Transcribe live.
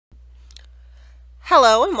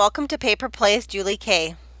Hello and welcome to Paper Plays Julie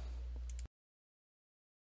K.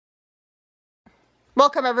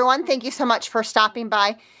 Welcome everyone. Thank you so much for stopping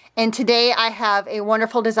by. And today I have a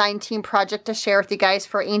wonderful design team project to share with you guys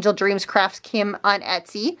for AngeldreamCraftsKim on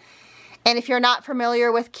Etsy. And if you're not familiar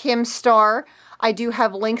with Kim's store, I do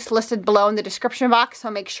have links listed below in the description box, so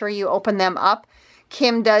make sure you open them up.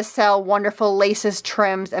 Kim does sell wonderful laces,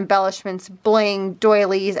 trims, embellishments, bling,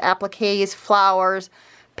 doilies, appliques, flowers,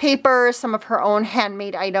 papers, some of her own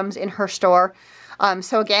handmade items in her store.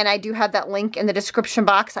 So again, I do have that link in the description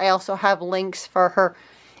box. I also have links for her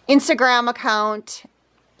Instagram account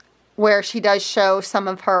where she does show some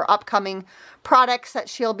of her upcoming products that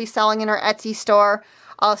she'll be selling in her Etsy store.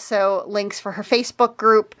 Also links for her Facebook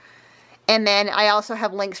group. And then I also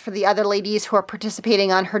have links for the other ladies who are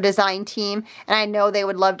participating on her design team. And I know they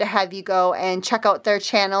would love to have you go and check out their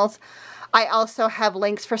channels. I also have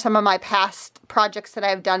links for some of my past projects that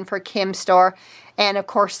I've done for Kim's store. And of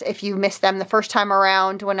course, if you missed them the first time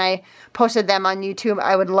around when I posted them on YouTube,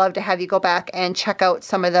 I would love to have you go back and check out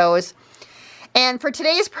some of those. And for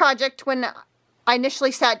today's project, when I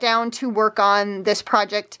initially sat down to work on this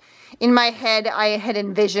project, in my head I had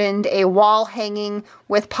envisioned a wall hanging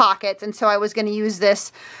with pockets, and so I was going to use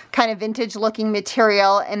this kind of vintage looking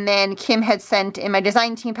material. And then Kim had sent in my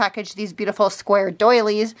design team package these beautiful square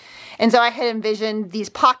doilies, and so I had envisioned these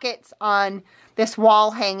pockets on this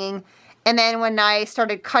wall hanging. And then when I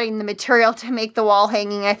started cutting the material to make the wall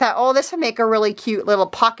hanging, I thought, oh, this would make a really cute little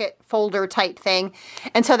pocket folder type thing.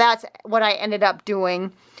 And so that's what I ended up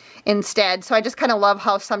doing instead. So I just kind of love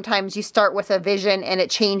how sometimes you start with a vision and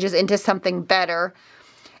it changes into something better.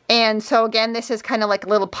 And so again, this is kind of like a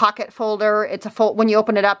little pocket folder. It's a when you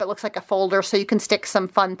open it up, it looks like a folder, so you can stick some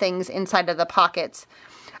fun things inside of the pockets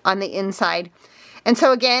on the inside. And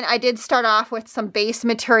so again, I did start off with some base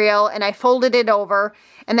material and I folded it over.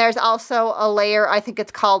 And there's also a layer, I think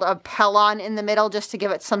it's called a pellon in the middle, just to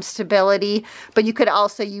give it some stability. But you could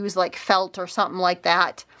also use like felt or something like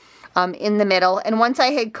that in the middle. And once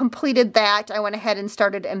I had completed that, I went ahead and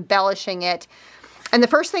started embellishing it. And the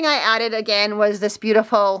first thing I added again was this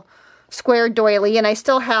beautiful square doily. And I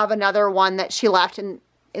still have another one that she left in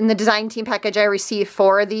the design team package. I received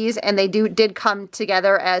 4 of these, and they did come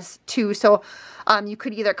together as 2. So you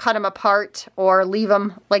could either cut them apart or leave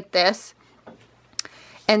them like this.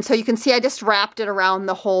 And so you can see I just wrapped it around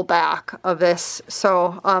the whole back of this.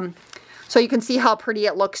 So so you can see how pretty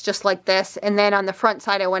it looks just like this. And then on the front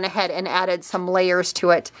side, I went ahead and added some layers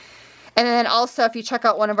to it. And then also, if you check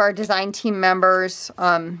out one of our design team members,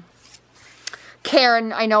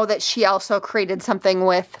 Karen, I know that she also created something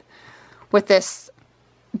with this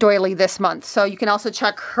doily this month. So you can also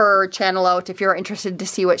check her channel out if you're interested to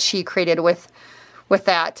see what she created with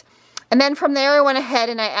that. And then from there, I went ahead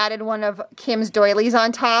and I added one of Kim's doilies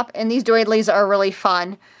on top. And these doilies are really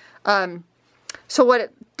fun. So what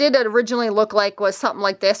it did originally look like was something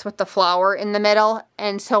like this with the flower in the middle.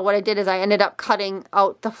 And so what I did is I ended up cutting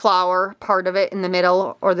out the flower part of it in the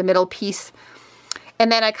middle, or the middle piece.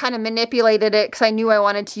 And then I kind of manipulated it because I knew I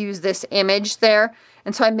wanted to use this image there.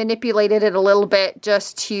 And so I manipulated it a little bit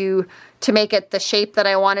just to make it the shape that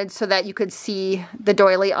I wanted, so that you could see the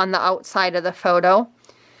doily on the outside of the photo.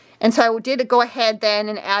 And so I did go ahead then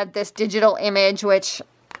and add this digital image, which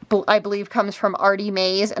I believe comes from Artie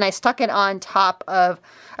Mays, and I stuck it on top of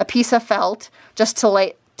a piece of felt just to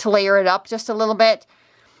layer it up just a little bit.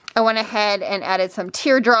 I went ahead and added some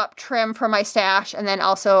teardrop trim for my stash, and then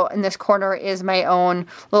also in this corner is my own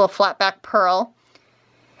little flat back pearl.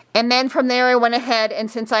 And then from there I went ahead,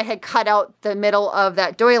 and since I had cut out the middle of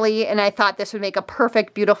that doily and I thought this would make a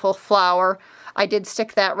perfect beautiful flower, I did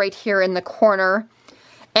stick that right here in the corner.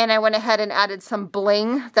 And I went ahead and added some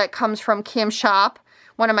bling that comes from Kim's shop.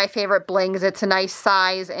 One of my favorite blings. It's a nice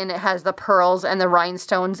size and it has the pearls and the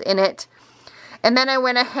rhinestones in it. And then I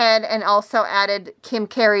went ahead and also added, Kim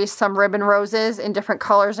carries some ribbon roses in different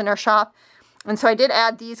colors in her shop. And so I did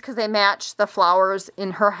add these because they match the flowers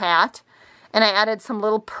in her hat. And I added some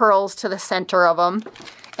little pearls to the center of them.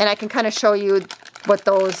 And I can kind of show you what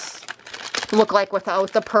those look like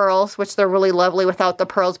without the pearls, which they're really lovely without the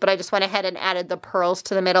pearls. But I just went ahead and added the pearls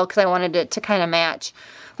to the middle because I wanted it to kind of match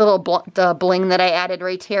the bling that I added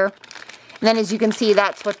right here. And then as you can see,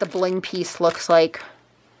 that's what the bling piece looks like.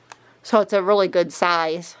 So it's a really good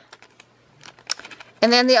size.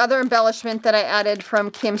 And then the other embellishment that I added from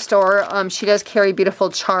Kim's store, she does carry beautiful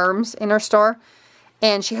charms in her store.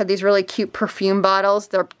 And she had these really cute perfume bottles.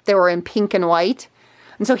 They were in pink and white.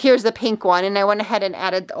 And so here's the pink one, and I went ahead and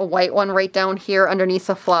added a white one right down here underneath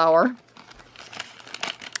the flower.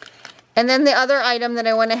 And then the other item that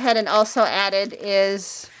I went ahead and also added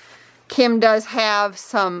is Kim does have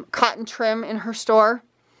some cotton trim in her store,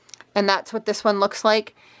 and that's what this one looks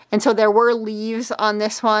like. And so there were leaves on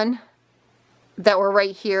this one that were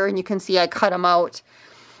right here, and you can see I cut them out.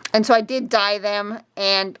 And so I did dye them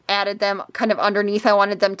and added them kind of underneath. I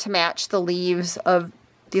wanted them to match the leaves of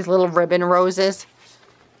these little ribbon roses.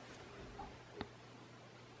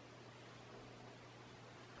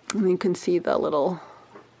 And you can see the little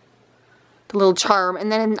charm.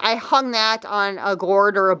 And then I hung that on a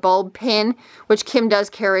gourd or a bulb pin, which Kim does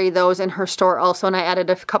carry those in her store also. And I added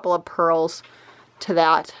a couple of pearls to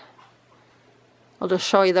that. I'll just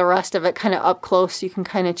show you the rest of it kind of up close so you can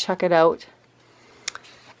kind of check it out.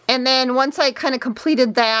 And then once I kind of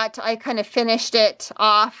completed that, I kind of finished it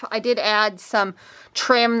off. I did add some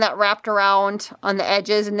trim that wrapped around on the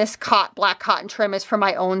edges, and this black cotton trim is for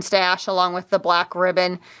my own stash along with the black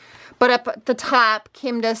ribbon. But up at the top,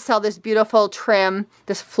 Kim does sell this beautiful trim,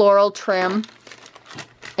 this floral trim.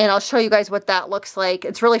 And I'll show you guys what that looks like.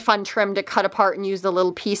 It's really fun trim to cut apart and use the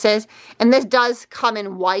little pieces. And this does come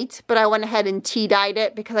in white, but I went ahead and tea dyed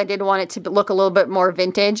it because I did want it to look a little bit more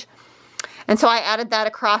vintage. And so I added that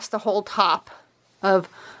across the whole top of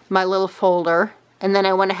my little folder. And then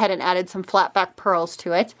I went ahead and added some flat back pearls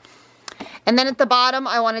to it. And then at the bottom,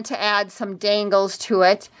 I wanted to add some dangles to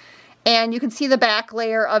it. And you can see the back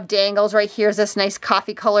layer of dangles right here is this nice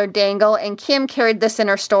coffee colored dangle. And Kim carried this in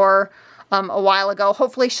her store a while ago.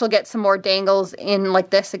 Hopefully she'll get some more dangles in like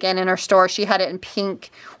this again in her store. She had it in pink,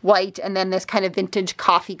 white, and then this kind of vintage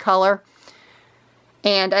coffee color.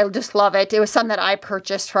 And I just love it. It was some that I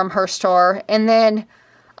purchased from her store. And then,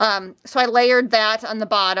 so I layered that on the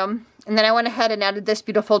bottom. And then I went ahead and added this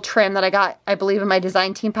beautiful trim that I got, I believe, in my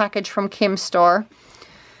design team package from Kim's store.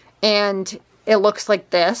 And it looks like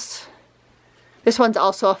this. This one's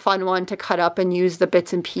also a fun one to cut up and use the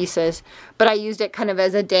bits and pieces. But I used it kind of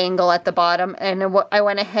as a dangle at the bottom. And I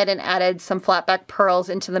went ahead and added some flat back pearls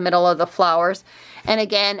into the middle of the flowers. And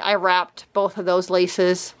again, I wrapped both of those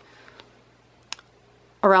laces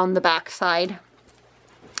around the back side.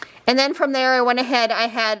 And then from there I went ahead, I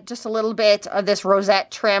had just a little bit of this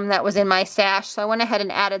rosette trim that was in my stash, so I went ahead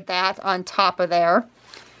and added that on top of there.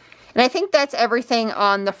 And I think that's everything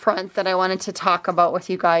on the front that I wanted to talk about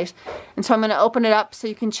with you guys. And so I'm going to open it up so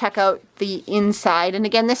you can check out the inside. And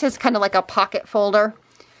again, this is kind of like a pocket folder.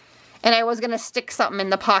 And I was going to stick something in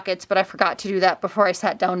the pockets, but I forgot to do that before I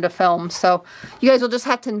sat down to film. So you guys will just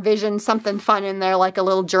have to envision something fun in there, like a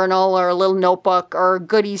little journal or a little notebook or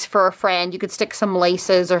goodies for a friend. You could stick some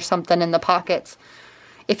laces or something in the pockets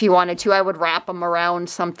if you wanted to. I would wrap them around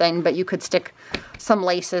something, but you could stick some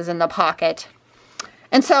laces in the pocket.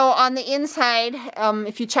 And so on the inside,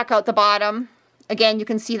 if you check out the bottom, again, you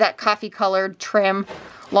can see that coffee colored trim,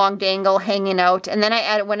 long dangle hanging out. And then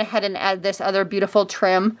I went ahead and added this other beautiful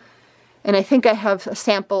trim. And I think I have a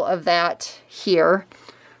sample of that here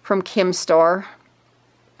from Kim's store.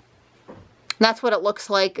 And that's what it looks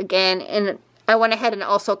like again. And I went ahead and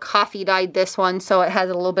also coffee dyed this one so it has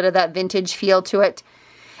a little bit of that vintage feel to it.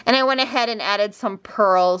 And I went ahead and added some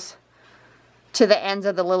pearls to the ends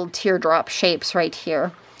of the little teardrop shapes right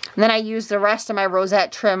here. And then I used the rest of my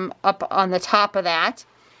rosette trim up on the top of that.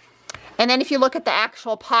 And then if you look at the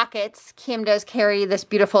actual pockets, Kim does carry this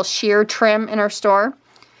beautiful sheer trim in her store.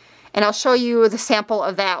 And I'll show you the sample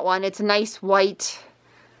of that one. It's a nice white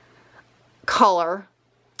color.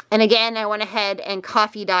 And again, I went ahead and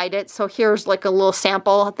coffee dyed it. So here's like a little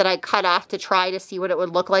sample that I cut off to try to see what it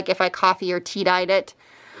would look like if I coffee or tea dyed it.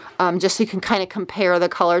 Just so you can kind of compare the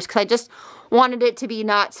colors. Because I just wanted it to be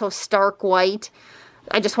not so stark white.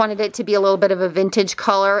 I just wanted it to be a little bit of a vintage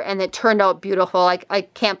color. And it turned out beautiful. I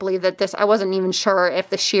can't believe that this, I wasn't even sure if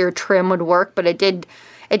the sheer trim would work. But it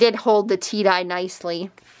did hold the tea dye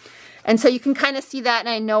nicely. And so you can kind of see that, and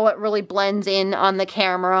I know it really blends in on the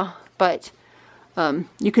camera, but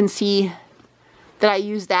you can see that I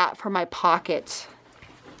use that for my pockets.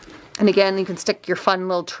 And again, you can stick your fun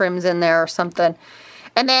little trims in there or something.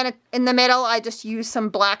 And then in the middle, I just used some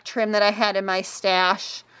black trim that I had in my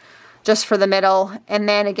stash just for the middle. And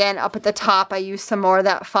then again, up at the top, I used some more of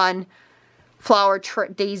that fun flower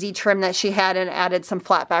daisy trim that she had and added some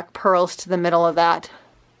flat back pearls to the middle of that.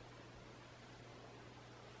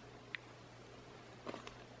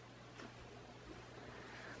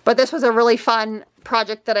 But this was a really fun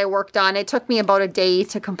project that I worked on. It took me about a day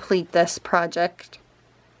to complete this project.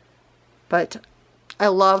 But I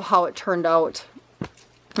love how it turned out.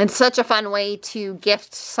 It's such a fun way to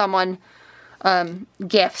gift someone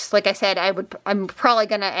gifts. Like I said, I'm probably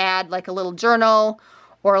going to add like a little journal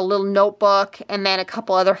or a little notebook and then a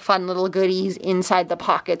couple other fun little goodies inside the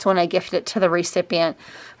pockets when I gift it to the recipient.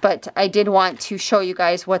 But I did want to show you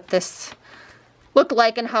guys what this looked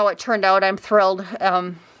like and how it turned out. I'm thrilled.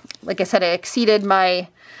 Like I said, it exceeded my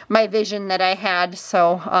vision that I had.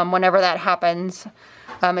 So whenever that happens,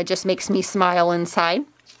 it just makes me smile inside.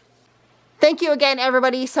 Thank you again,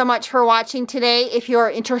 everybody, so much for watching today. If you're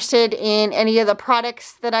interested in any of the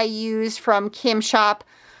products that I use from Kim's shop,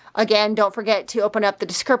 again, don't forget to open up the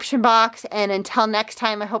description box. And until next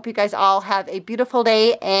time, I hope you guys all have a beautiful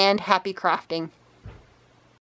day and happy crafting.